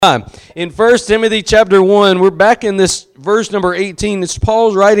In 1 Timothy chapter 1, we're back in this verse number 18. It's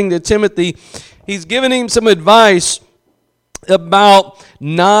Paul's writing to Timothy. He's giving him some advice about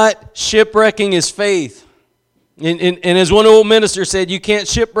not shipwrecking his faith. And as one old minister said, you can't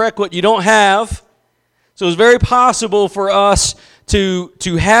shipwreck what you don't have. So it's very possible for us to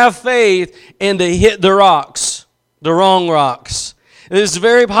have faith and to hit the rocks, the wrong rocks. It's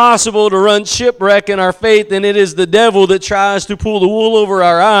very possible to run shipwreck in our faith, and it is the devil that tries to pull the wool over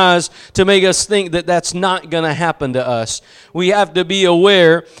our eyes to make us think that that's not going to happen to us. We have to be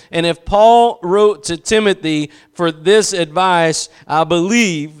aware, and if Paul wrote to Timothy for this advice, I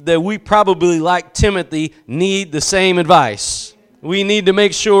believe that we probably, like Timothy, need the same advice. We need to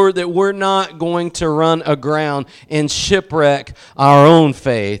make sure that we're not going to run aground and shipwreck our own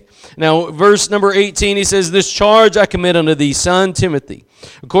faith. Now, verse number 18, he says, "This charge I commit unto thee, son Timothy,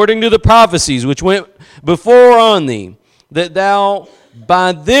 according to the prophecies which went before on thee, that thou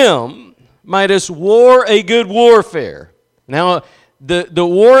by them mightest war a good warfare." Now, the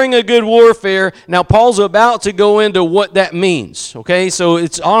warring a good warfare, now Paul's about to go into what that means, okay? So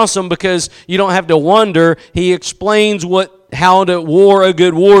it's awesome because you don't have to wonder. He explains how to war a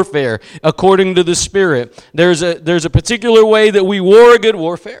good warfare according to the Spirit. There's a particular way that we war a good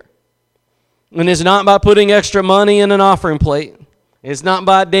warfare. And it's not by putting extra money in an offering plate. It's not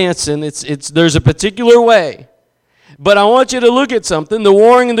by dancing. There's a particular way. But I want you to look at something. The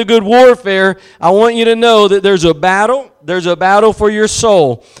warring and the good warfare, I want you to know that there's a battle. There's a battle for your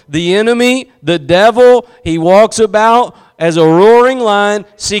soul. The enemy, the devil, he walks about as a roaring lion,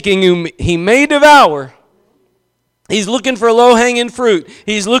 seeking whom he may devour. He's looking for low-hanging fruit.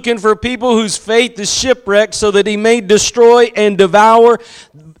 He's looking for people whose faith is shipwrecked so that he may destroy and devour.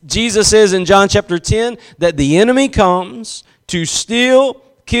 Jesus says in John chapter 10 that the enemy comes to steal,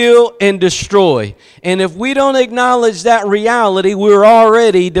 kill, and destroy. And if we don't acknowledge that reality, we're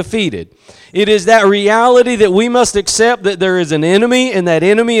already defeated. It is that reality that we must accept, that there is an enemy, and that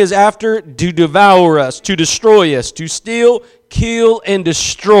enemy is after to devour us, to destroy us, to steal, kill, and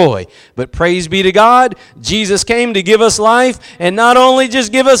destroy. But praise be to God, Jesus came to give us life, and not only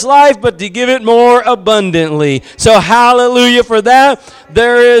just give us life, but to give it more abundantly. So hallelujah for that.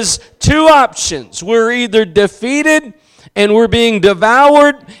 There is two options. We're either defeated and we're being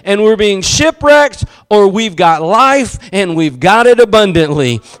devoured and we're being shipwrecked, or we've got life and we've got it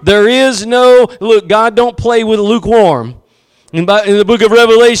abundantly. There is no, look, God don't play with lukewarm. In the book of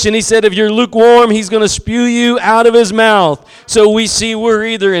Revelation, he said, if you're lukewarm, he's going to spew you out of his mouth. So we see we're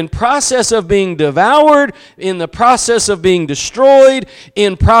either in process of being devoured, in the process of being destroyed,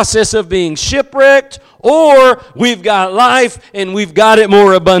 in process of being shipwrecked, or we've got life and we've got it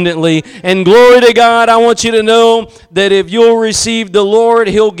more abundantly. And glory to God, I want you to know that if you'll receive the Lord,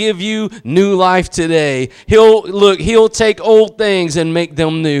 he'll give you new life today. He'll take old things and make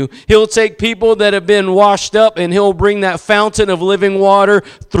them new. He'll take people that have been washed up and he'll bring that fountain of living water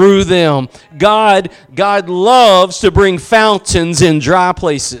through them. God loves to bring fountains in dry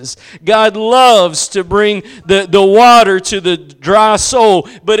places. God loves to bring the water to the dry soul.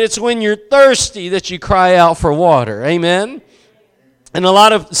 But it's when you're thirsty that you cry out for water. Amen? And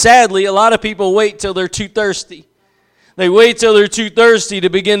sadly, a lot of people wait till they're too thirsty. They wait till they're too thirsty to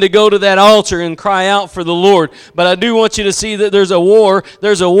begin to go to that altar and cry out for the Lord. But I do want you to see that there's a war.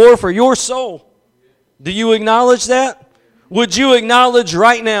 There's a war for your soul. Do you acknowledge that? Would you acknowledge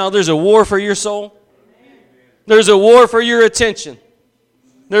right now there's a war for your soul? There's a war for your attention.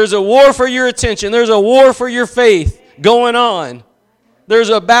 There's a war for your attention. There's a war for your faith going on. There's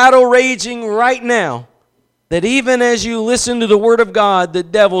a battle raging right now that even as you listen to the Word of God, the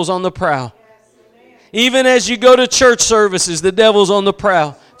devil's on the prowl. Even as you go to church services, the devil's on the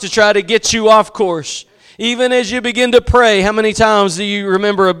prowl to try to get you off course. Even as you begin to pray, how many times do you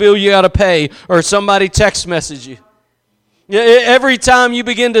remember a bill you got to pay or somebody text message you? Every time you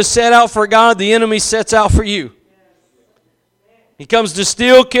begin to set out for God, the enemy sets out for you. He comes to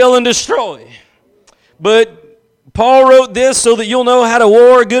steal, kill, and destroy. But Paul wrote this so that you'll know how to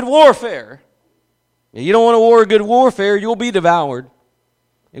war a good warfare. You don't want to war a good warfare, you'll be devoured.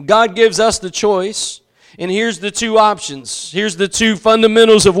 And God gives us the choice. And here's the two options. Here's the two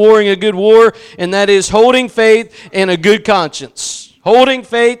fundamentals of warring a good war, and that is holding faith and a good conscience. Holding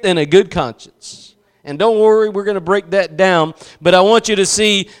faith and a good conscience. And don't worry, we're going to break that down, but I want you to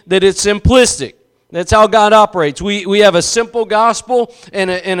see that it's simplistic. That's how God operates. We have a simple gospel and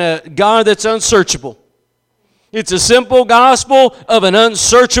a God that's unsearchable. It's a simple gospel of an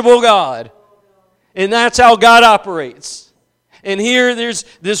unsearchable God. And that's how God operates. And here there's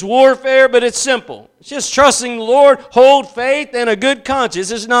this warfare, but it's simple. It's just trusting the Lord, hold faith, and a good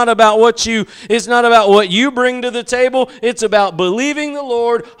conscience. It's not about what you bring to the table. It's about believing the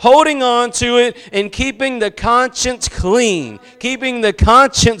Lord, holding on to it, and keeping the conscience clean, keeping the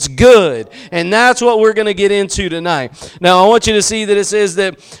conscience good. And that's what we're going to get into tonight. Now, I want you to see that it says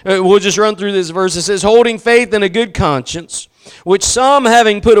that, we'll just run through this verse. It says, holding faith and a good conscience, which some,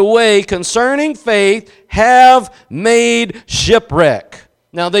 having put away concerning faith, have made shipwreck.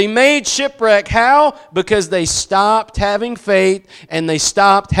 Now, they made shipwreck. How? Because they stopped having faith and they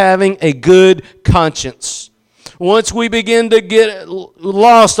stopped having a good conscience. Once we begin to get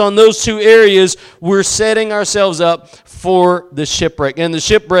lost on those two areas, we're setting ourselves up for the shipwreck. And the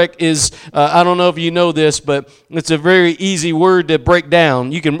shipwreck is, I don't know if you know this, but it's a very easy word to break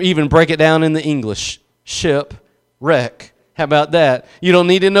down. You can even break it down in the English. Shipwreck. How about that? You don't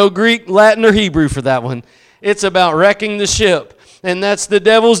need to know Greek, Latin, or Hebrew for that one. It's about wrecking the ship. And that's the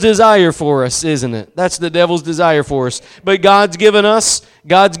devil's desire for us, isn't it? That's the devil's desire for us. But God's given us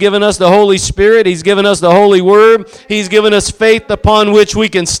the Holy Spirit. He's given us the Holy Word. He's given us faith upon which we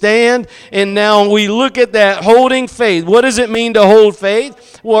can stand. And now we look at that, holding faith. What does it mean to hold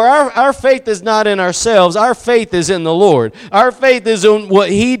faith? Well, our faith is not in ourselves. Our faith is in the Lord. Our faith is in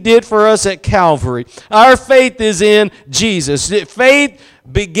what He did for us at Calvary. Our faith is in Jesus. Faith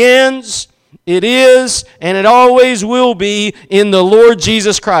begins, it is, and it always will be in the Lord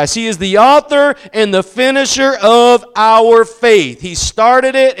Jesus Christ. He is the author and the finisher of our faith. He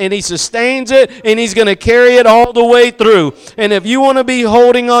started it, and He sustains it, and He's going to carry it all the way through. And if you want to be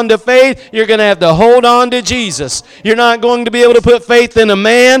holding on to faith, you're going to have to hold on to Jesus. You're not going to be able to put faith in a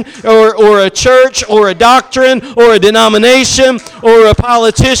man or a church or a doctrine or a denomination or a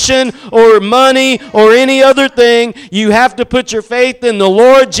politician or money or any other thing. You have to put your faith in the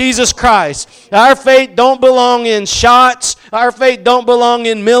Lord Jesus Christ. Our faith don't belong in shots. Our faith don't belong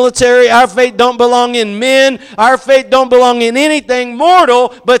in military. Our faith don't belong in men. Our faith don't belong in anything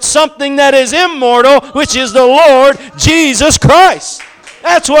mortal, but something that is immortal, which is the Lord Jesus Christ.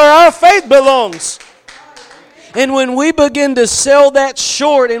 That's where our faith belongs. And when we begin to sell that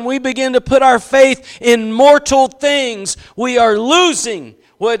short and we begin to put our faith in mortal things, we are losing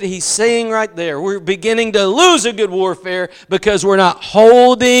what he's saying right there. We're beginning to lose a good warfare because we're not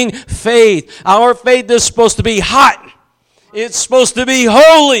holding faith. Our faith is supposed to be hot. It's supposed to be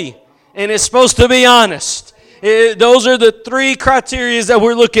holy. And it's supposed to be honest. Those are the three criteria that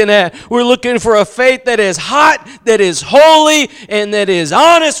we're looking at. We're looking for a faith that is hot, that is holy, and that is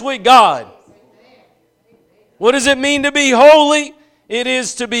honest with God. What does it mean to be holy? It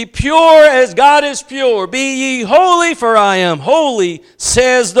is to be pure as God is pure. Be ye holy, for I am holy,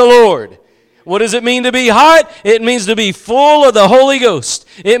 says the Lord. What does it mean to be hot? It means to be full of the Holy Ghost.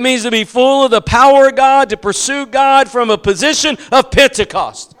 It means to be full of the power of God, to pursue God from a position of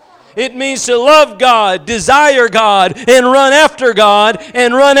Pentecost. It means to love God, desire God, and run after God,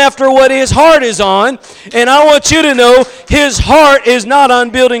 and run after what His heart is on. And I want you to know His heart is not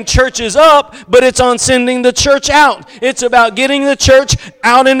on building churches up, but it's on sending the church out. It's about getting the church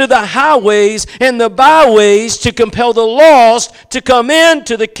out into the highways and the byways to compel the lost to come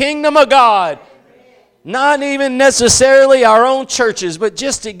into the kingdom of God. Not even necessarily our own churches, but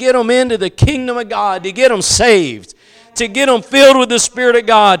just to get them into the kingdom of God, to get them saved. To get them filled with the Spirit of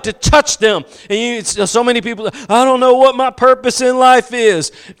God, to touch them. And so many people, I don't know what my purpose in life is.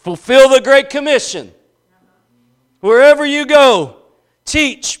 Fulfill the Great Commission. Wherever you go,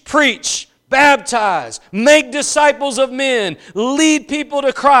 teach, preach, baptize, make disciples of men, lead people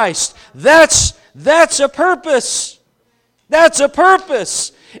to Christ. That's a purpose. That's a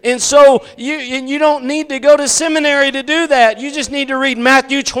purpose. And so you don't need to go to seminary to do that. You just need to read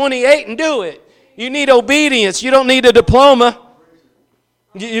Matthew 28 and do it. You need obedience. You don't need a diploma.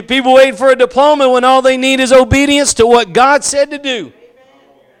 People waiting for a diploma when all they need is obedience to what God said to do.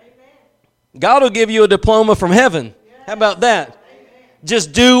 God will give you a diploma from heaven. How about that?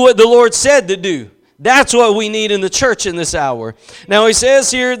 Just do what the Lord said to do. That's what we need in the church in this hour. Now he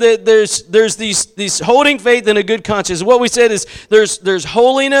says here that there's these holding faith and a good conscience. What we said is there's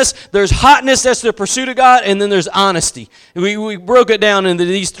holiness, there's hotness, that's the pursuit of God, and then there's honesty. We broke it down into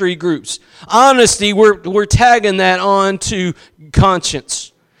these three groups. Honesty, we're tagging that on to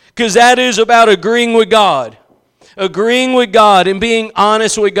conscience, because that is about agreeing with God. Agreeing with God and being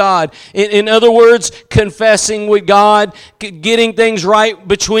honest with God. In other words, confessing with God, getting things right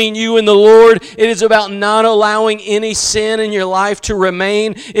between you and the Lord. It is about not allowing any sin in your life to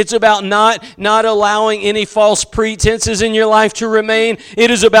remain. It's about not allowing any false pretenses in your life to remain. It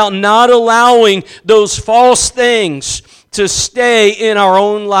is about not allowing those false things to stay in our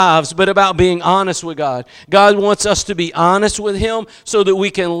own lives, but about being honest with God. God wants us to be honest with Him so that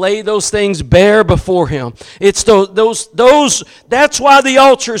we can lay those things bare before Him. It's those. That's why the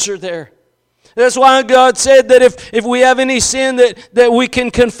altars are there. That's why God said that if we have any sin, that we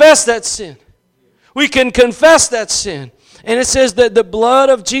can confess that sin. We can confess that sin. And it says that the blood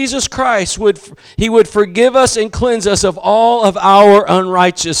of Jesus Christ He would forgive us and cleanse us of all of our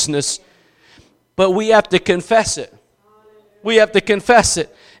unrighteousness. But we have to confess it. We have to confess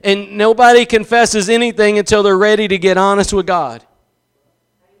it. And nobody confesses anything until they're ready to get honest with God.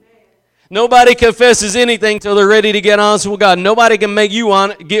 Nobody confesses anything until they're ready to get honest with God. Nobody can make you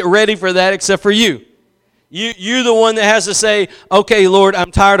get ready for that except for you. You're the one that has to say, okay, Lord,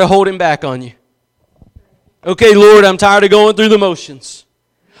 I'm tired of holding back on you. Okay, Lord, I'm tired of going through the motions.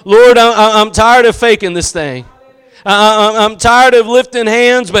 Lord, I'm tired of faking this thing. I'm tired of lifting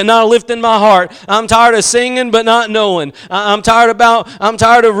hands but not lifting my heart. I'm tired of singing but not knowing. I'm tired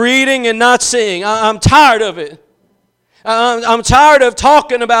of reading and not seeing. I'm tired of it. I'm tired of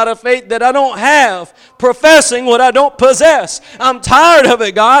talking about a faith that I don't have, professing what I don't possess. I'm tired of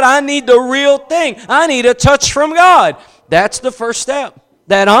it, God. I need the real thing. I need a touch from God. That's the first step.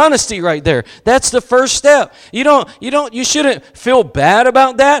 That honesty right there. That's the first step. You shouldn't feel bad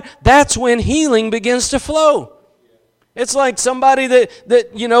about that. That's when healing begins to flow. It's like somebody that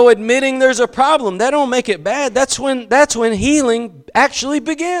admitting there's a problem. That don't make it bad. That's when healing actually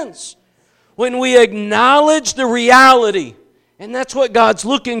begins. When we acknowledge the reality. And that's what God's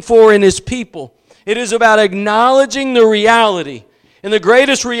looking for in His people. It is about acknowledging the reality. And the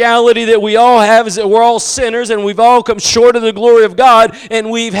greatest reality that we all have is that we're all sinners and we've all come short of the glory of God, and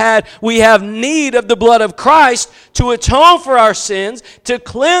we have need of the blood of Christ to atone for our sins, to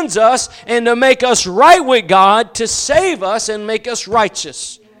cleanse us, and to make us right with God, to save us and make us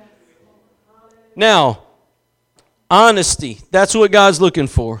righteous. Now, honesty, that's what God's looking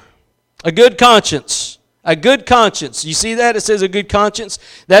for. A good conscience. A good conscience. You see that? It says a good conscience.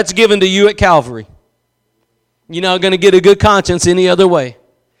 That's given to you at Calvary. You're not going to get a good conscience any other way.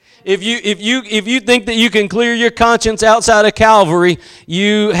 If you think that you can clear your conscience outside of Calvary,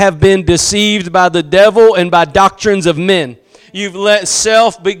 you have been deceived by the devil and by doctrines of men. You've let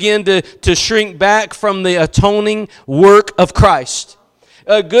self begin to shrink back from the atoning work of Christ.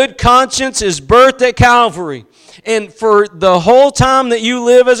 A good conscience is birthed at Calvary. And for the whole time that you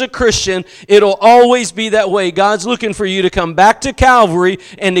live as a Christian, it'll always be that way. God's looking for you to come back to Calvary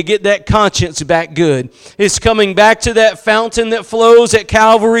and to get that conscience back good. It's coming back to that fountain that flows at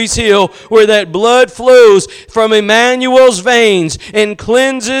Calvary's hill, where that blood flows from Emmanuel's veins and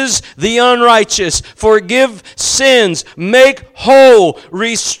cleanses the unrighteous, forgive sins, make whole,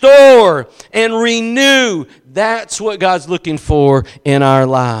 restore, and renew. That's what God's looking for in our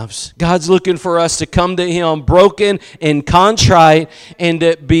lives. God's looking for us to come to Him broken and contrite, and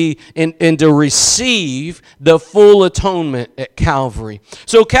to receive the full atonement at Calvary.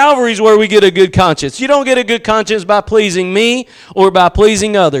 So Calvary is where we get a good conscience. You don't get a good conscience by pleasing me or by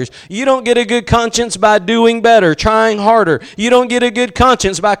pleasing others. You don't get a good conscience by doing better, trying harder. You don't get a good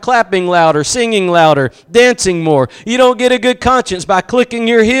conscience by clapping louder, singing louder, dancing more. You don't get a good conscience by clicking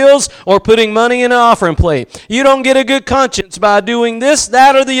your heels or putting money in an offering plate. You don't get a good conscience by doing this,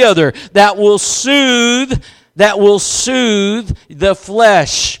 that, or the other. That will soothe the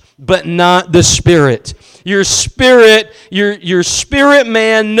flesh, but not the spirit. Your spirit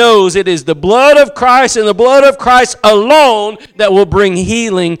man knows it is the blood of Christ and the blood of Christ alone that will bring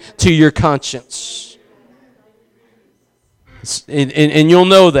healing to your conscience. And you'll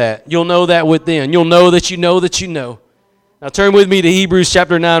know that. You'll know that within. You'll know that you know that you know. Now turn with me to Hebrews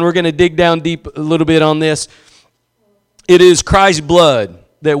chapter 9. We're going to dig down deep a little bit on this. It is Christ's blood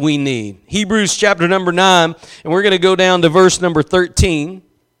that we need. Hebrews chapter number 9, and we're going to go down to verse number 13.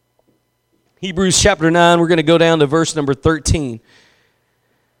 Hebrews chapter 9, we're going to go down to verse number 13.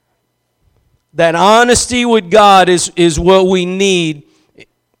 That honesty with God is what we need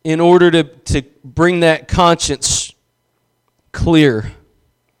in order to bring that conscience clear.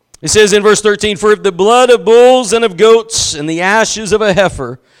 It says in verse 13, "For if the blood of bulls and of goats and the ashes of a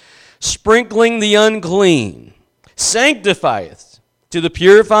heifer, sprinkling the unclean, sanctifieth to the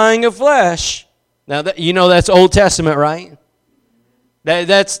purifying of flesh." Now, that's Old Testament, right?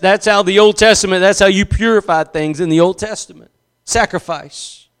 That's how the Old Testament, that's how you purify things in the Old Testament.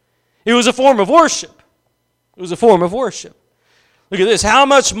 Sacrifice. It was a form of worship. It was a form of worship. Look at this. "How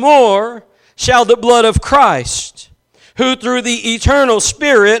much more shall the blood of Christ, who through the eternal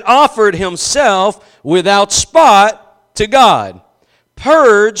Spirit offered Himself without spot to God,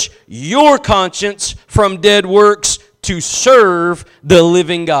 purge your conscience from dead works to serve the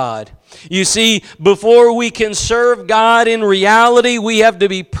living God." You see, before we can serve God in reality, we have to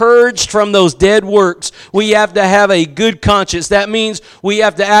be purged from those dead works. We have to have a good conscience. That means we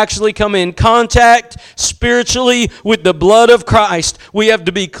have to actually come in contact spiritually with the blood of Christ. We have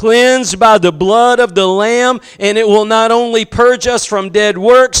to be cleansed by the blood of the Lamb, and it will not only purge us from dead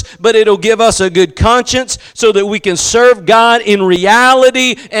works, but it'll give us a good conscience so that we can serve God in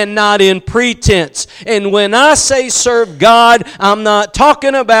reality and not in pretense. And when I say serve God, I'm not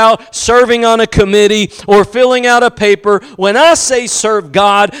talking about serving on a committee or filling out a paper. When I say serve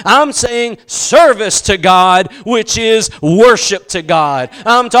God, I'm saying service to God, which is worship to God.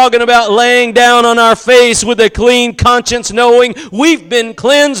 I'm talking about laying down on our face with a clean conscience, knowing we've been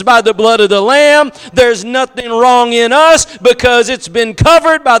cleansed by the blood of the Lamb. There's nothing wrong in us because it's been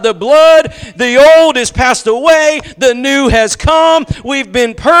covered by the blood. The old is passed away, the new has come. We've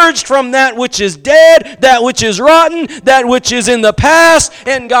been purged from that which is dead, that which is rotten, that which is in the past,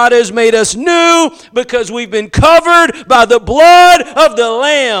 and God has made us new because we've been covered by the blood of the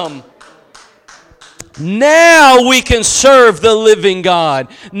Lamb. Now we can serve the living God.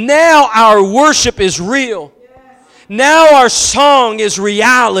 Now our worship is real. Now our song is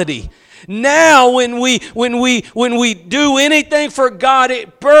reality. Now when we do anything for God,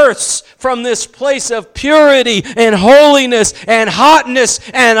 it births from this place of purity and holiness and hotness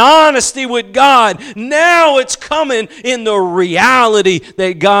and honesty with God. Now it's coming in the reality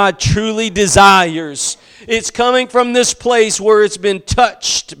that God truly desires. It's coming from this place where it's been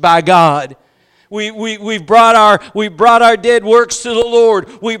touched by God. We've brought our dead works to the Lord.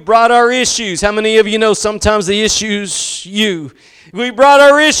 We brought our issues. How many of you know sometimes the issues you? We brought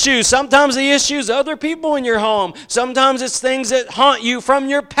our issues. Sometimes the issues other people in your home. Sometimes it's things that haunt you from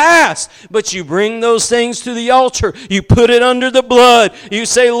your past. But you bring those things to the altar. You put it under the blood. You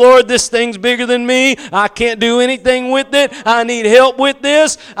say, Lord, this thing's bigger than me. I can't do anything with it. I need help with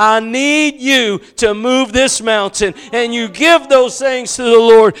this. I need you to move this mountain. And you give those things to the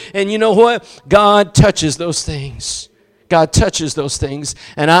Lord. And you know what? God touches those things. God touches those things.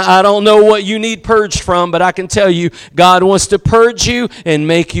 And I don't know what you need purged from, but I can tell you, God wants to purge you and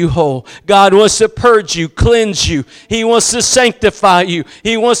make you whole. God wants to purge you, cleanse you. He wants to sanctify you.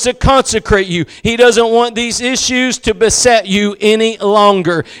 He wants to consecrate you. He doesn't want these issues to beset you any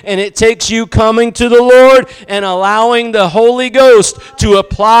longer. And it takes you coming to the Lord and allowing the Holy Ghost to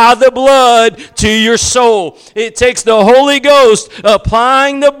apply the blood to your soul. It takes the Holy Ghost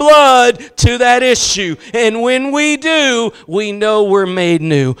applying the blood to that issue. And when we do, we know we're made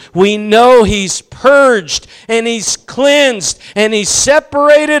new. We know He's purged and He's cleansed and He's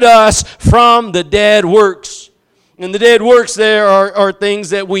separated us from the dead works. And the dead works there are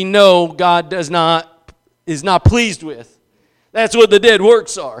things that we know God is not pleased with. That's what the dead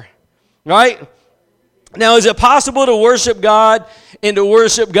works are. Right? Now, is it possible to worship God and to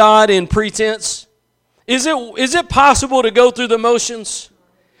worship God in pretense? Is it possible to go through the motions?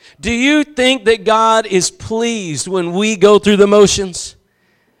 Do you think that God is pleased when we go through the motions?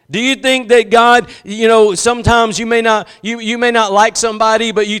 Do you think that God, sometimes you may not like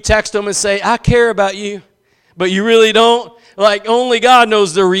somebody, but you text them and say, I care about you, but you really don't? Like, only God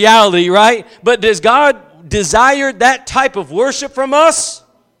knows the reality, right? But does God desire that type of worship from us?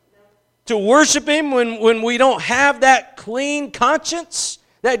 To worship Him when we don't have that clean conscience,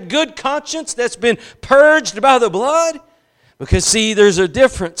 that good conscience that's been purged by the blood? Because, see, there's a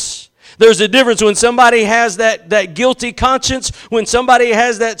difference. There's a difference when somebody has that guilty conscience, when somebody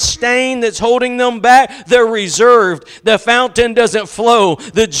has that stain that's holding them back, they're reserved. The fountain doesn't flow.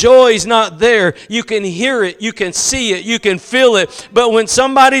 The joy's not there. You can hear it. You can see it. You can feel it. But when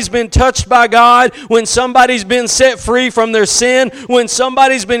somebody's been touched by God, when somebody's been set free from their sin, when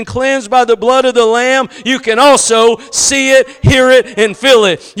somebody's been cleansed by the blood of the Lamb, you can also see it, hear it, and feel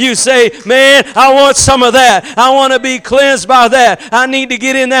it. You say, man, I want some of that. I want to be cleansed by that. I need to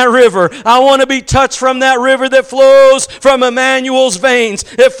get in that river. I want to be touched from that river that flows from Emmanuel's veins.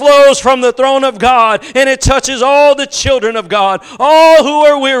 It flows from the throne of God, and it touches all the children of God. All who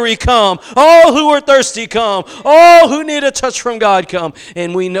are weary, come. All who are thirsty, come. All who need a touch from God, come.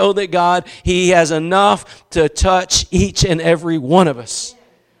 And we know that God, He has enough to touch each and every one of us.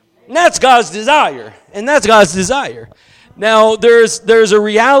 And that's God's desire. And that's God's desire. Now, there's a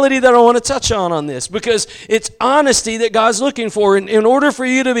reality that I want to touch on this, because it's honesty that God's looking for. And in order for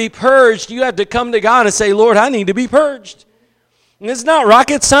you to be purged, you have to come to God and say, Lord, I need to be purged. And it's not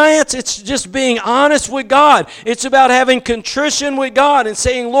rocket science. It's just being honest with God. It's about having contrition with God and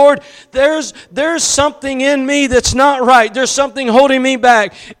saying, Lord, there's something in me that's not right. There's something holding me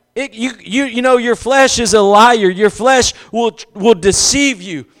back. Your flesh is a liar. Your flesh will deceive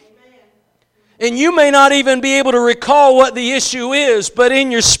you. And you may not even be able to recall what the issue is, but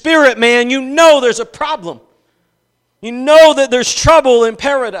in your spirit, man, you know there's a problem. You know that there's trouble in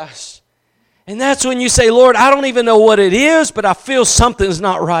paradise. And that's when you say, Lord, I don't even know what it is, but I feel something's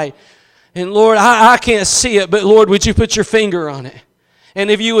not right. And Lord, I can't see it, but Lord, would you put your finger on it? And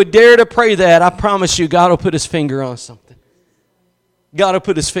if you would dare to pray that, I promise you, God will put his finger on something. God will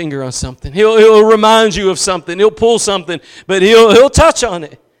put his finger on something. He'll remind you of something. He'll pull something, but he'll touch on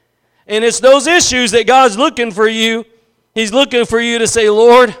it. And it's those issues that God's looking for you. He's looking for you to say,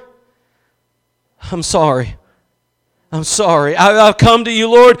 Lord, I'm sorry. I'm sorry. I've come to you,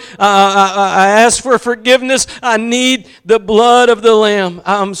 Lord. I ask for forgiveness. I need the blood of the Lamb.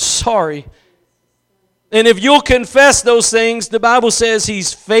 I'm sorry. And if you'll confess those things, the Bible says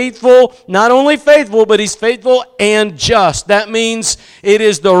he's faithful, not only faithful, but he's faithful and just. That means it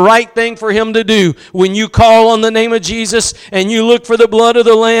is the right thing for him to do. When you call on the name of Jesus and you look for the blood of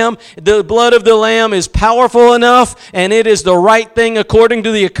the Lamb is powerful enough, and it is the right thing according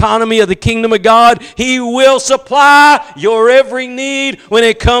to the economy of the kingdom of God. He will supply your every need when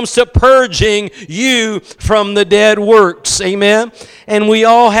it comes to purging you from the dead works. Amen? And we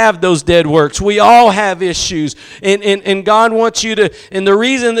all have those dead works. We all have issues. And God wants you to, and the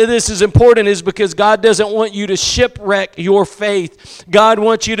reason that this is important is because God doesn't want you to shipwreck your faith. God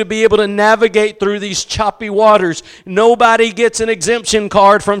wants you to be able to navigate through these choppy waters. Nobody gets an exemption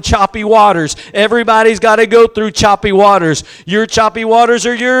card from choppy waters. Everybody's got to go through choppy waters. Your choppy waters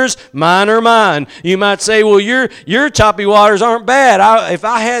are yours, mine are mine. You might say, well, your choppy waters aren't bad. If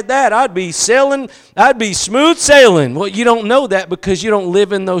I had that, I'd be sailing, I'd be smooth sailing. Well, you don't know that because you don't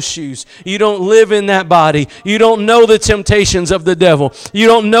live in those shoes. You don't live in that body. You don't know the temptations of the devil. You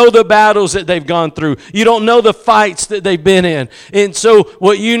don't know the battles that they've gone through. You don't know the fights that they've been in. And so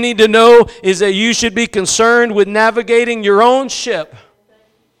what you need to know is that you should be concerned with navigating your own ship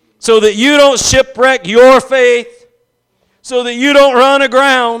so that you don't shipwreck your faith, so that you don't run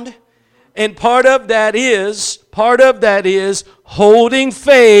aground. And part of that is holding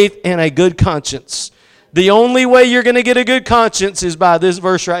faith and a good conscience. The only way you're going to get a good conscience is by this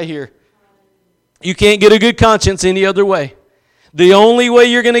verse right here. You can't get a good conscience any other way. The only way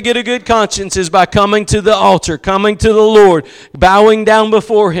you're going to get a good conscience is by coming to the altar, coming to the Lord, bowing down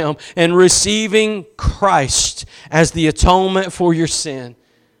before him, and receiving Christ as the atonement for your sin.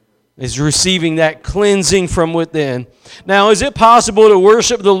 Is receiving that cleansing from within. Now, is it possible to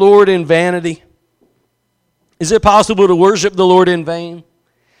worship the Lord in vanity? Is it possible to worship the Lord in vain?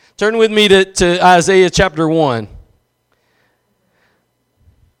 Turn with me to Isaiah chapter 1.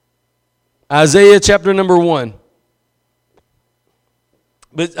 Isaiah chapter number 1.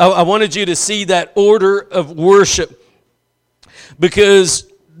 But I wanted you to see that order of worship,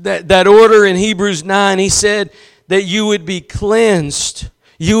 because that order in Hebrews 9, he said that you would be cleansed,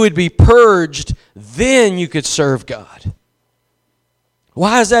 you would be purged, then you could serve God.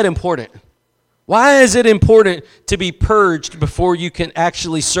 Why is that important? Why is it important to be purged before you can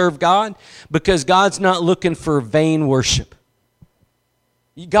actually serve God? Because God's not looking for vain worship.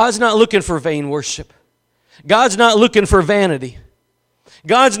 God's not looking for vain worship. God's not looking for vanity.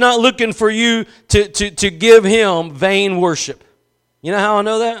 God's not looking for you to give him vain worship. You know how I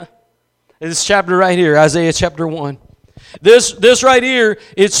know that? This chapter right here, Isaiah chapter 1. This right here,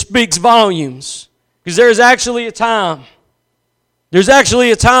 it speaks volumes. Because there's actually a time. There's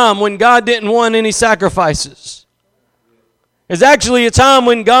actually a time when God didn't want any sacrifices. There's actually a time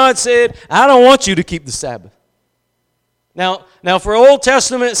when God said, I don't want you to keep the Sabbath. Now for Old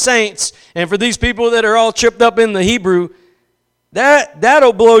Testament saints, and for these people that are all tripped up in the Hebrew,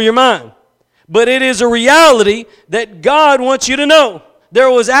 that'll blow your mind. But it is a reality that God wants you to know. There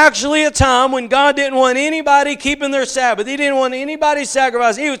was actually a time when God didn't want anybody keeping their Sabbath. He didn't want anybody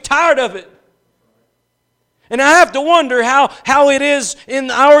sacrificing. He was tired of it. And I have to wonder how it is in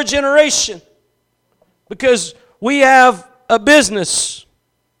our generation. Because we have a business.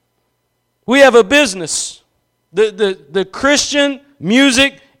 We have a business. The Christian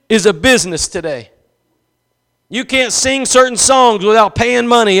music is a business today. You can't sing certain songs without paying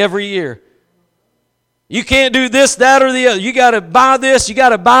money every year. You can't do this, that, or the other. You got to buy this, you got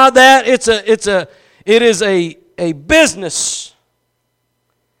to buy that. It is a business.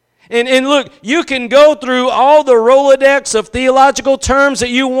 And look, you can go through all the Rolodex of theological terms that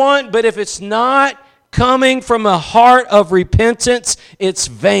you want, but if it's not coming from a heart of repentance, it's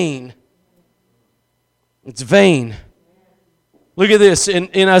vain. It's vain. Look at this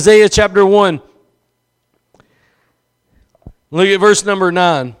in Isaiah chapter 1. Look at verse number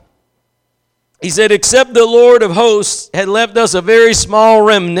 9. He said, except the Lord of hosts had left us a very small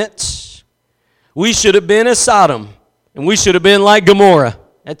remnant, we should have been as Sodom, and we should have been like Gomorrah.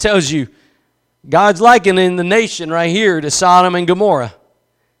 That tells you God's likening the nation right here to Sodom and Gomorrah.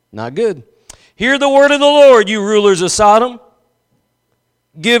 Not good. Hear the word of the Lord, you rulers of Sodom.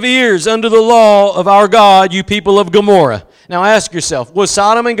 Give ears unto the law of our God, you people of Gomorrah. Now ask yourself, was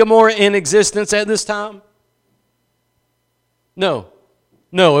Sodom and Gomorrah in existence at this time? No.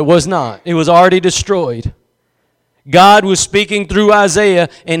 No, it was not. It was already destroyed. God was speaking through Isaiah,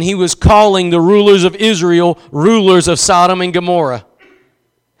 and he was calling the rulers of Israel rulers of Sodom and Gomorrah.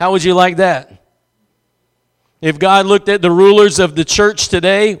 How would you like that? If God looked at the rulers of the church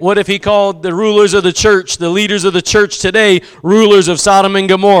today, what if he called the rulers of the church, the leaders of the church today, rulers of Sodom and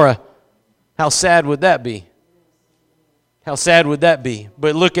Gomorrah? How sad would that be? How sad would that be?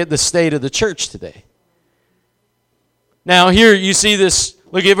 But look at the state of the church today. Now here you see this.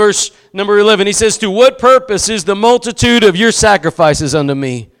 Look at verse number 11. He says, to what purpose is the multitude of your sacrifices unto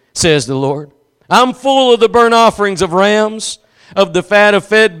me, says the Lord? I'm full of the burnt offerings of rams, of the fat of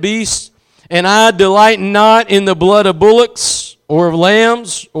fed beasts, and I delight not in the blood of bullocks, or of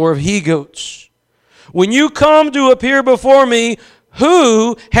lambs, or of he-goats. When you come to appear before me,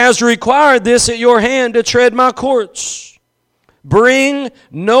 who has required this at your hand to tread my courts? Bring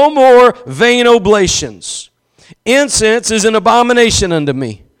no more vain oblations. Incense is an abomination unto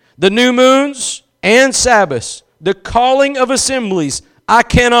me. The new moons and Sabbaths, the calling of assemblies, I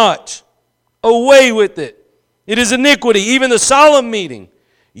cannot. Away with it. It is iniquity, even the solemn meeting.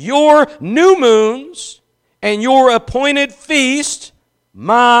 Your new moons and your appointed feast,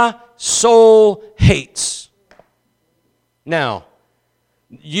 my soul hates. Now,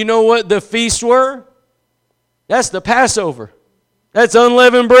 you know what the feasts were? That's the Passover. That's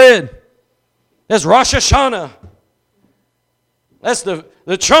unleavened bread. That's Rosh Hashanah. That's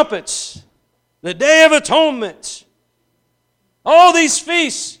the trumpets. The Day of Atonement. All these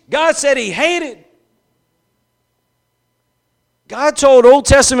feasts, God said he hated. God told Old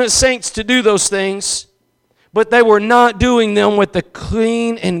Testament saints to do those things, but they were not doing them with a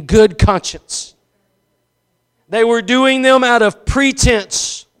clean and good conscience. They were doing them out of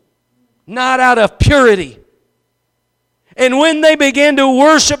pretense, not out of purity. And when they began to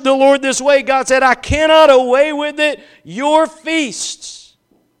worship the Lord this way, God said, I cannot away with it. Your feasts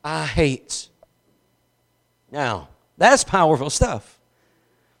I hate. Now, that's powerful stuff.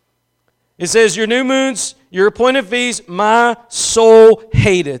 It says, your new moons, your appointed feasts, my soul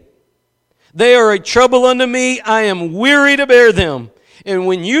hateth. They are a trouble unto me. I am weary to bear them. And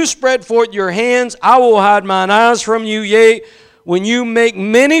when you spread forth your hands, I will hide mine eyes from you. Yea, when you make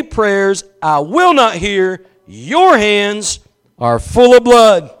many prayers, I will not hear. Your hands are full of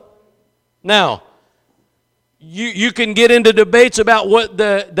blood. Now, you can get into debates about what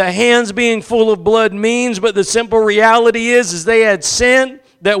the hands being full of blood means, but the simple reality is they had sin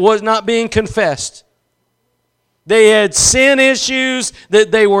that was not being confessed. They had sin issues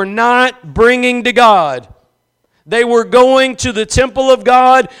that they were not bringing to God. They were going to the temple of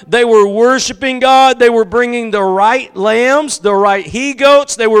God. They were worshiping God. They were bringing the right lambs, the right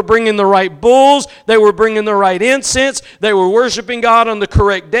he-goats. They were bringing the right bulls. They were bringing the right incense. They were worshiping God on the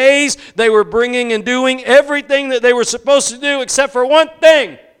correct days. They were bringing and doing everything that they were supposed to do except for one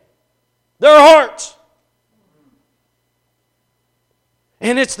thing, their hearts.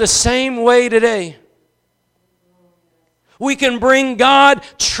 And it's the same way today. We can bring God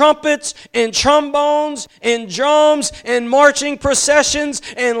trumpets and trombones and drums and marching processions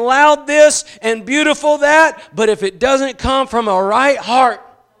and loud this and beautiful that, but if it doesn't come from a right heart,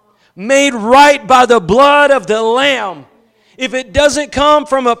 made right by the blood of the Lamb, if it doesn't come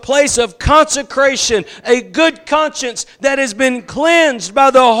from a place of consecration, a good conscience that has been cleansed by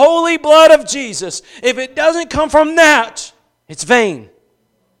the holy blood of Jesus, if it doesn't come from that, it's vain.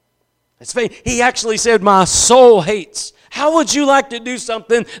 It's vain. He actually said, my soul hates. How would you like to do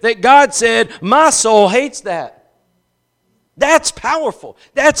something that God said, my soul hates that? That's powerful.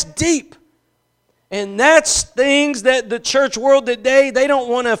 That's deep. And that's things that the church world today, they don't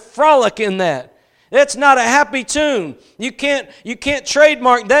want to frolic in that. That's not a happy tune. You can't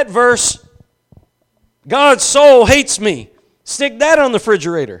trademark that verse. God's soul hates me. Stick that on the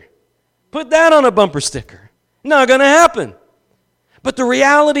refrigerator. Put that on a bumper sticker. Not going to happen. But the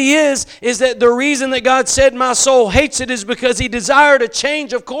reality is that the reason that God said my soul hates it is because he desired a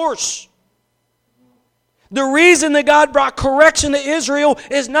change of course. The reason that God brought correction to Israel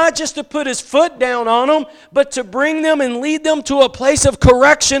is not just to put his foot down on them, but to bring them and lead them to a place of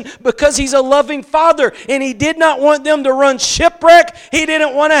correction because he's a loving father. And he did not want them to run shipwreck. He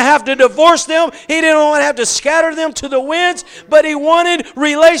didn't want to have to divorce them. He didn't want to have to scatter them to the winds. But he wanted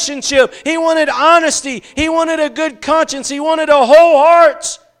relationship. He wanted honesty. He wanted a good conscience. He wanted a whole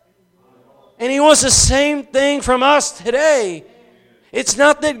heart. And he wants the same thing from us today. It's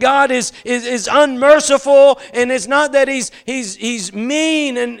not that God is unmerciful, and it's not that He's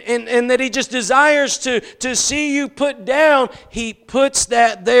mean and that He just desires to see you put down. He puts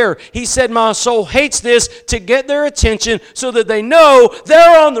that there. He said, my soul hates this, to get their attention so that they know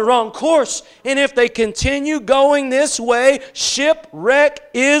they're on the wrong course. And if they continue going this way, shipwreck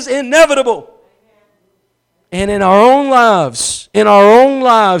is inevitable. And in our own lives,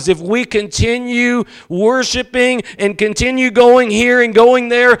 if we continue worshiping and continue going here and going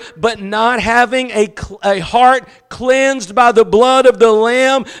there, but not having a heart cleansed by the blood of the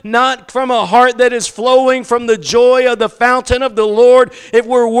Lamb, not from a heart that is flowing from the joy of the fountain of the Lord, if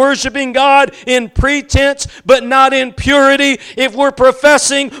we're worshiping God in pretense but not in purity, if we're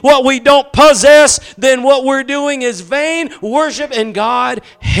professing what we don't possess, then what we're doing is vain worship, and God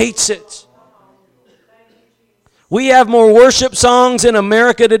hates it. We have more worship songs in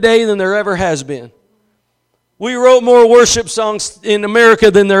America today than there ever has been. We wrote more worship songs in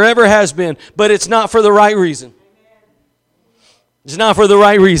America than there ever has been, but it's not for the right reason. It's not for the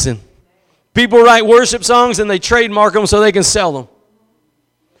right reason. People write worship songs and they trademark them so they can sell them.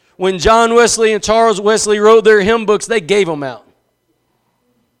 When John Wesley and Charles Wesley wrote their hymn books, they gave them out.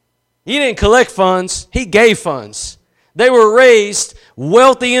 He didn't collect funds, he gave funds. They were raised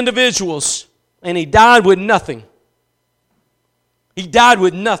wealthy individuals, and he died with nothing. He died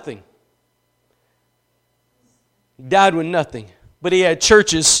with nothing. He died with nothing. But he had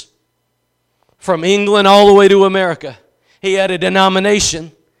churches from England all the way to America. He had a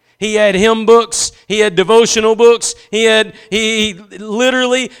denomination. He had hymn books. He had devotional books. He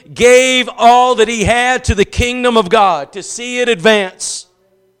literally gave all that he had to the kingdom of God to see it advance.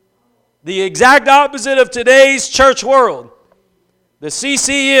 The exact opposite of today's church world. The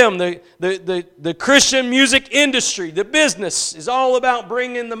CCM, the Christian music industry, the business is all about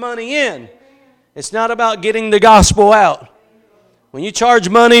bringing the money in. It's not about getting the gospel out. When you charge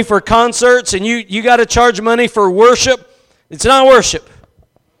money for concerts and you got to charge money for worship, it's not worship.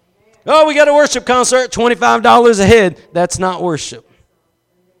 Oh, we got a worship concert, $25 a head. That's not worship.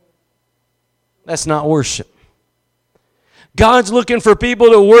 That's not worship. God's looking for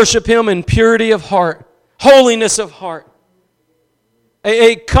people to worship Him in purity of heart, holiness of heart.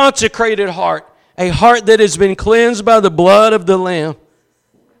 A consecrated heart, a heart that has been cleansed by the blood of the Lamb.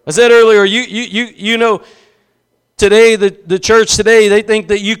 I said earlier, you know, today the church today, they think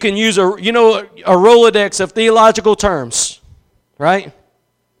that you can use a Rolodex of theological terms, right?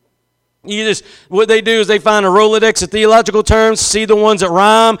 What they do is they find a Rolodex of theological terms, see the ones that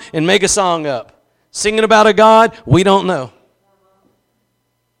rhyme, and make a song up, singing about a God we don't know.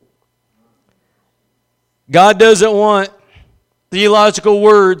 God doesn't want theological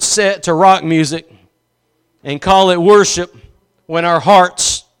words set to rock music and call it worship when our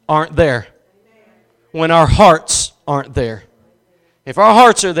hearts aren't there. When our hearts aren't there. If our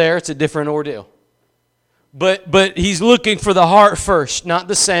hearts are there, it's a different ordeal. But He's looking for the heart first, not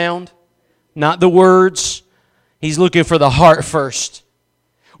the sound, not the words. He's looking for the heart first.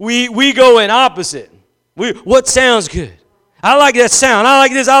 We go in opposite. What sounds good? I like that sound. I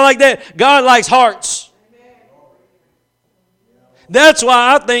like this. I like that. God likes hearts. That's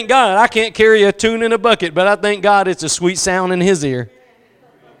why I thank God. I can't carry a tune in a bucket, but I thank God it's a sweet sound in His ear.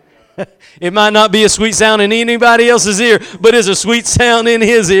 It might not be a sweet sound in anybody else's ear, but it's a sweet sound in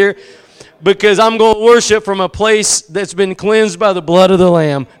His ear, because I'm going to worship from a place that's been cleansed by the blood of the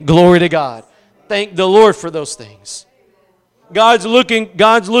Lamb. Glory to God. Thank the Lord for those things. God's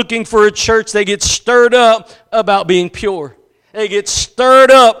looking for a church that gets stirred up about being pure. They get stirred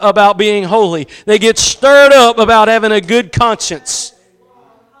up about being holy. They get stirred up about having a good conscience.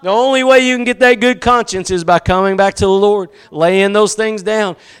 The only way you can get that good conscience is by coming back to the Lord, laying those things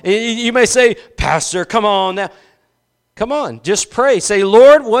down. You may say, Pastor, come on now. Come on, just pray. Say,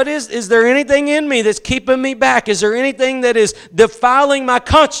 Lord, is there anything in me that's keeping me back? Is there anything that is defiling my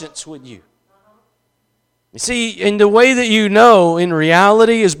conscience with you? You see, and the way that you know in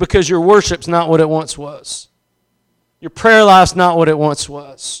reality is because your worship's not what it once was. Your prayer life's not what it once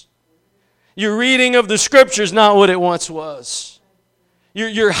was. Your reading of the Scripture's not what it once was.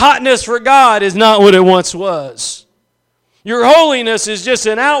 Your hotness for God is not what it once was. Your holiness is just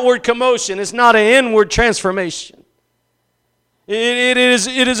an outward commotion. It's not an inward transformation. It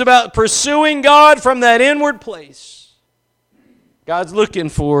is about pursuing God from that inward place. God's looking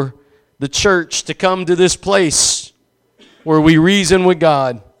for the church to come to this place where we reason with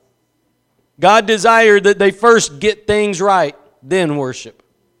God. God desired that they first get things right, then worship.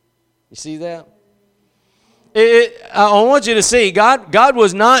 You see that? I want you to see, God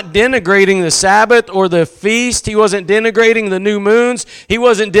was not denigrating the Sabbath or the feast. He wasn't denigrating the new moons. He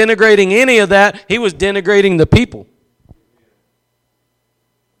wasn't denigrating any of that. He was denigrating the people.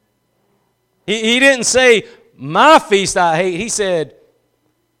 He didn't say, my feast I hate. He said,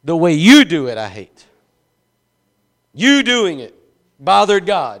 the way you do it I hate. You doing it bothered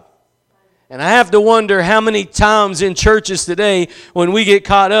God. And I have to wonder how many times in churches today when we get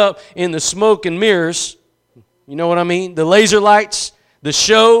caught up in the smoke and mirrors, you know what I mean? The laser lights, the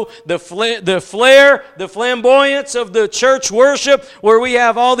show, the flare, the flamboyance of the church worship where we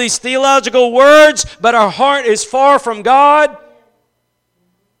have all these theological words, but our heart is far from God.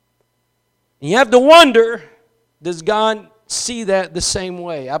 And you have to wonder, does God see that the same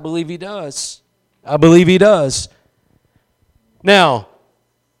way? I believe He does. I believe He does. Now,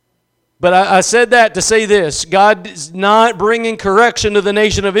 but I said that to say this. God is not bringing correction to the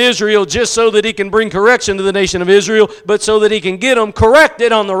nation of Israel just so that He can bring correction to the nation of Israel, but so that He can get them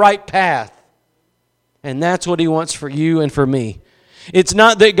corrected on the right path. And that's what He wants for you and for me. It's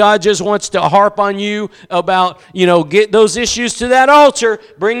not that God just wants to harp on you about, get those issues to that altar,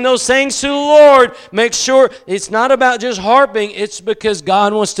 bring those things to the Lord, make sure. It's not about just harping. It's because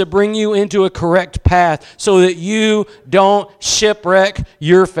God wants to bring you into a correct path so that you don't shipwreck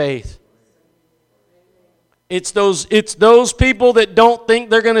your faith. It's those people that don't think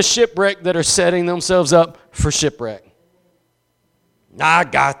they're going to shipwreck that are setting themselves up for shipwreck. I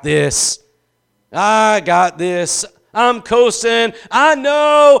got this. I'm coasting. I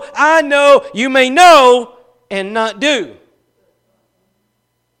know. You may know and not do.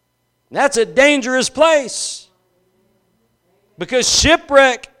 That's a dangerous place. Because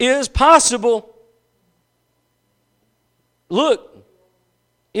shipwreck is possible. Look,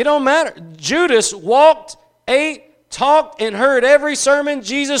 it don't matter. Judas walked, ate, talked, and heard every sermon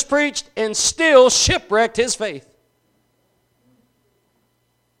Jesus preached and still shipwrecked his faith.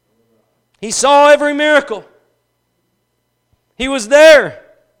 He saw every miracle. He was there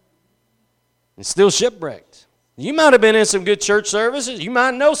and still shipwrecked. You might have been in some good church services. You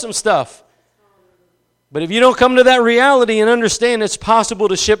might know some stuff. But if you don't come to that reality and understand it's possible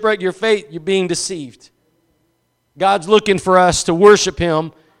to shipwreck your faith, you're being deceived. God's looking for us to worship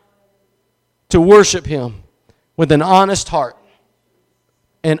Him with an honest heart.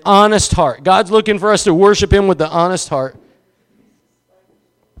 An honest heart. God's looking for us to worship Him with an honest heart.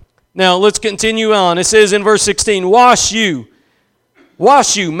 Now, let's continue on. It says in verse 16, wash you,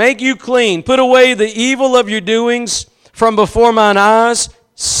 make you clean. Put away the evil of your doings from before mine eyes.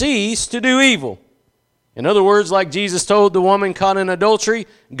 Cease to do evil. In other words, like Jesus told the woman caught in adultery,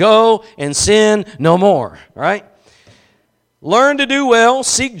 go and sin no more. Right? Learn to do well,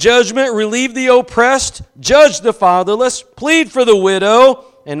 seek judgment, relieve the oppressed, judge the fatherless, plead for the widow.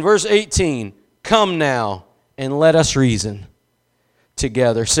 And verse 18, come now and let us reason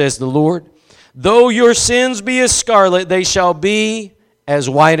together, says the Lord. Though your sins be as scarlet, they shall be as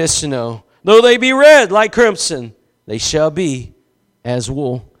white as snow. Though they be red like crimson, they shall be as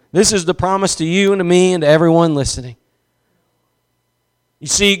wool. This is the promise to you and to me and to everyone listening. You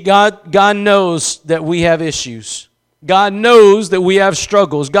see, God knows that we have issues. God knows that we have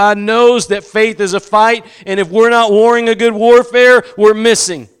struggles. God knows that faith is a fight, and if we're not warring a good warfare, we're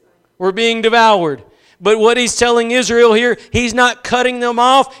missing. We're being devoured. But what He's telling Israel here, He's not cutting them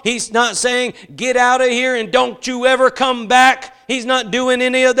off. He's not saying, get out of here and don't you ever come back. He's not doing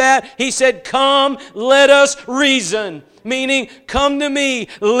any of that. He said, come, let us reason. Meaning, come to me,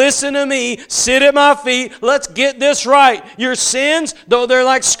 listen to me, sit at my feet, let's get this right. Your sins, though they're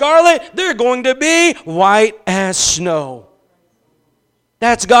like scarlet, they're going to be white as snow.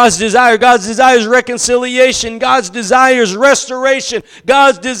 That's God's desire. God's desire is reconciliation. God's desire is restoration.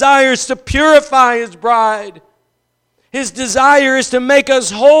 God's desire is to purify His bride. His desire is to make us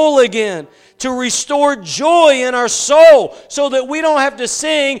whole again, to restore joy in our soul so that we don't have to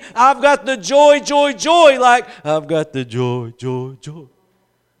sing, I've got the joy, joy, joy, like, I've got the joy, joy, joy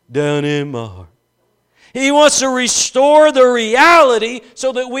down in my heart. He wants to restore the reality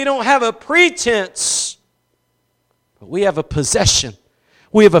so that we don't have a pretense, but we have a possession.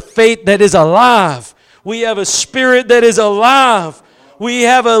 We have a faith that is alive. We have a spirit that is alive. We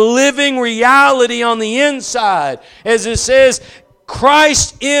have a living reality on the inside. As it says,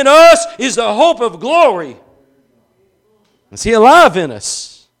 Christ in us is the hope of glory. Is He alive in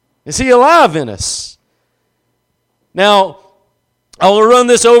us? Is He alive in us? Now, I'll run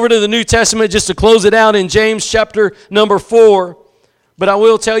this over to the New Testament just to close it out in James chapter number 4. But I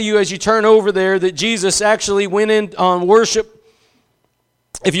will tell you as you turn over there that Jesus actually went in on worship.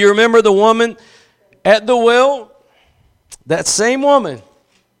 If you remember the woman at the well, that same woman,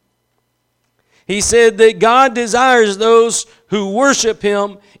 He said that God desires those who worship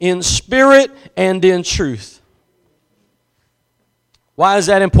Him in spirit and in truth. Why is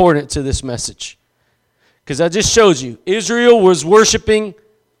that important to this message? Because I just showed you, Israel was worshiping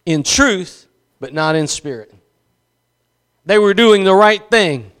in truth but not in spirit. They were doing the right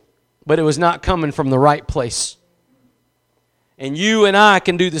thing, but it was not coming from the right place. And you and I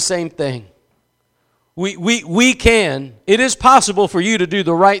can do the same thing. We can. It is possible for you to do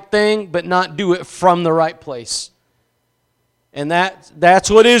the right thing, but not do it from the right place. And that's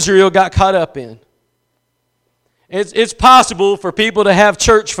what Israel got caught up in. It's possible for people to have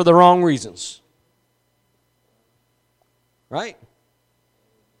church for the wrong reasons. Right?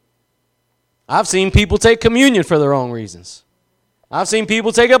 I've seen people take communion for the wrong reasons. I've seen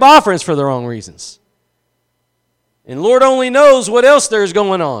people take up offerings for the wrong reasons. And Lord only knows what else there's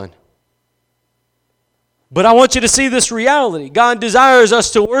going on. But I want you to see this reality. God desires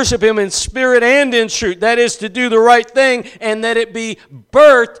us to worship Him in spirit and in truth. That is to do the right thing and that it be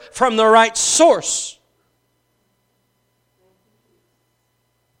birthed from the right source.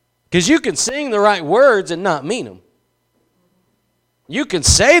 Because you can sing the right words and not mean them. You can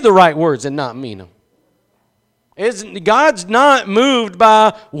say the right words and not mean them. God's not moved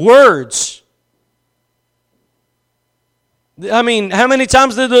by words. I mean, how many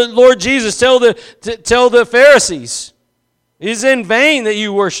times did the Lord Jesus tell the Pharisees, it's in vain that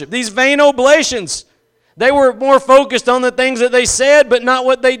you worship? These vain oblations. They were more focused on the things that they said, but not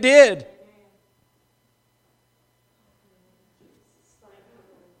what they did.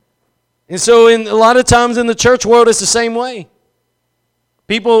 And so a lot of times in the church world, it's the same way.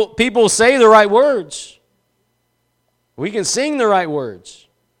 People say the right words. We can sing the right words.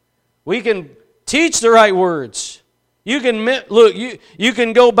 We can teach the right words. You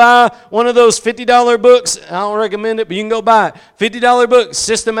can go buy one of those $50 books. I don't recommend it, but you can go buy it. $50 book,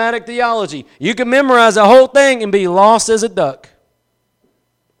 Systematic Theology. You can memorize the whole thing and be lost as a duck.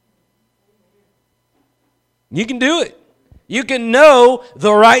 You can do it. You can know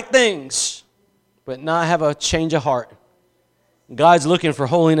the right things, but not have a change of heart. God's looking for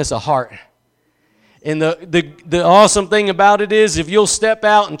holiness of heart. And the awesome thing about it is if you'll step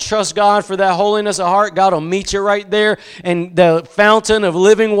out and trust God for that holiness of heart, God will meet you right there, and the fountain of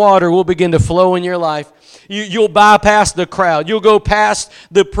living water will begin to flow in your life. You'll bypass the crowd. You'll go past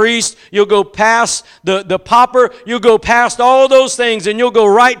the priest. You'll go past the pauper. You'll go past all those things, and you'll go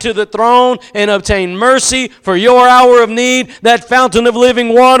right to the throne and obtain mercy for your hour of need. That fountain of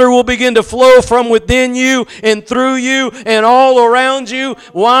living water will begin to flow from within you and through you and all around you.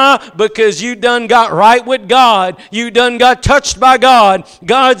 Why? Because you done got right with God. You done got touched by God.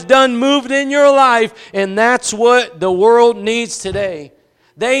 God's done moved in your life, and that's what the world needs today.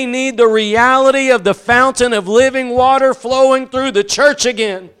 They need the reality of the fountain of living water flowing through the church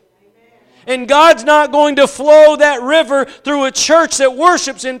again. And God's not going to flow that river through a church that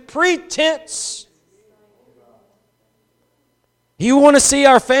worships in pretense. You want to see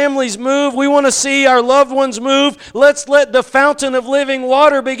our families move? We want to see our loved ones move? Let's let the fountain of living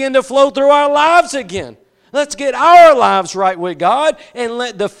water begin to flow through our lives again. Let's get our lives right with God and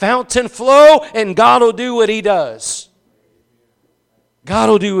let the fountain flow, and God will do what He does. God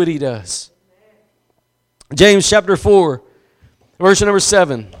will do what He does. James chapter 4, verse number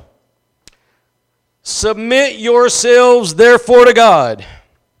 7. Submit yourselves therefore to God.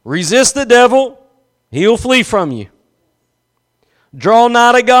 Resist the devil, he'll flee from you. Draw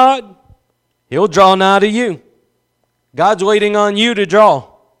nigh to God, He'll draw nigh to you. God's waiting on you to draw.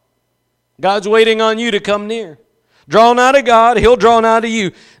 God's waiting on you to come near. Draw nigh to God, He'll draw nigh to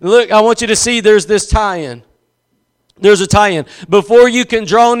you. Look, I want you to see there's this tie-in. There's a tie-in. Before you can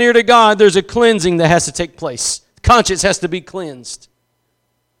draw near to God, there's a cleansing that has to take place. Conscience has to be cleansed.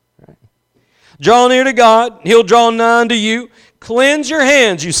 Right. Draw near to God, He'll draw nigh unto you. Cleanse your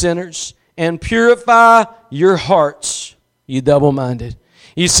hands, you sinners, and purify your hearts, you double-minded.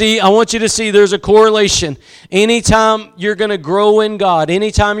 You see, I want you to see there's a correlation. Anytime you're going to grow in God,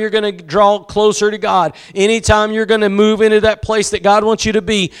 anytime you're going to draw closer to God, anytime you're going to move into that place that God wants you to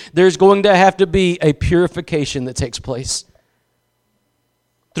be, there's going to have to be a purification that takes place.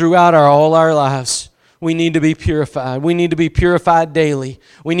 Throughout all our lives, we need to be purified. We need to be purified daily.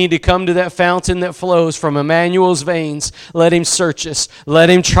 We need to come to that fountain that flows from Emmanuel's veins. Let Him search us.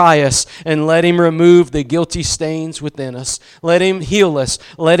 Let Him try us. And let Him remove the guilty stains within us. Let Him heal us.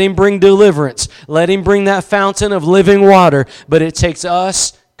 Let Him bring deliverance. Let Him bring that fountain of living water. But it takes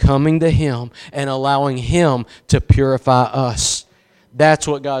us coming to Him and allowing Him to purify us. That's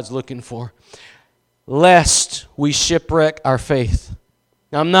what God's looking for. Lest we shipwreck our faith.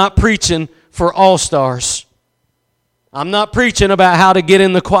 Now, I'm not preaching for all-stars. I'm not preaching about how to get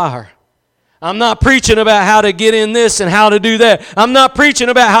in the choir. I'm not preaching about how to get in this and how to do that. I'm not preaching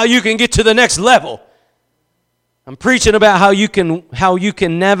about how you can get to the next level. I'm preaching about how you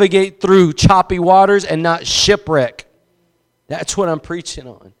can navigate through choppy waters and not shipwreck. That's what I'm preaching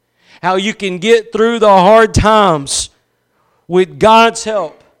on. how you can get through the hard times with God's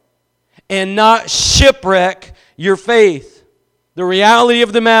help and not shipwreck your faith. The reality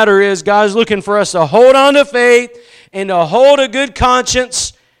of the matter is God's looking for us to hold on to faith and to hold a good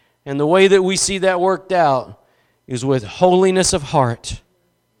conscience. And the way that we see that worked out is with holiness of heart.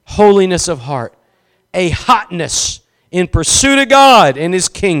 Holiness of heart. A hotness in pursuit of God and His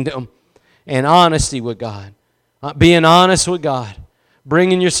kingdom. And honesty with God. Being honest with God.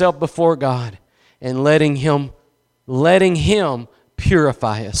 Bringing yourself before God. And letting Him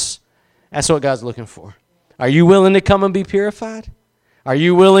purify us. That's what God's looking for. Are you willing to come and be purified? Are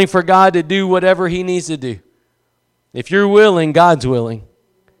you willing for God to do whatever He needs to do? If you're willing, God's willing.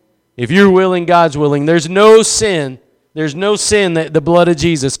 If you're willing, God's willing. There's no sin that the blood of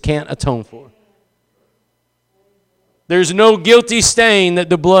Jesus can't atone for. There's no guilty stain that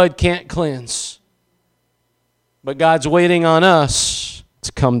the blood can't cleanse. But God's waiting on us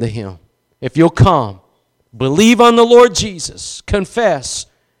to come to Him. If you'll come, believe on the Lord Jesus, confess,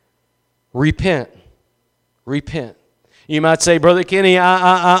 repent. Repent. You might say, Brother Kenny,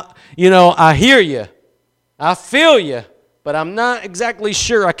 I hear you. I feel you. But I'm not exactly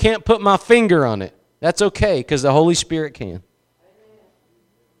sure. I can't put my finger on it. That's okay, because the Holy Spirit can.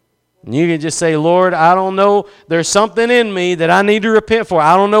 And you can just say, Lord, I don't know. There's something in me that I need to repent for.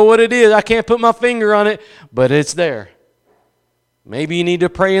 I don't know what it is. I can't put my finger on it, but it's there. Maybe you need to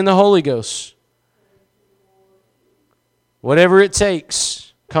pray in the Holy Ghost. Whatever it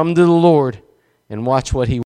takes, come to the Lord and watch what He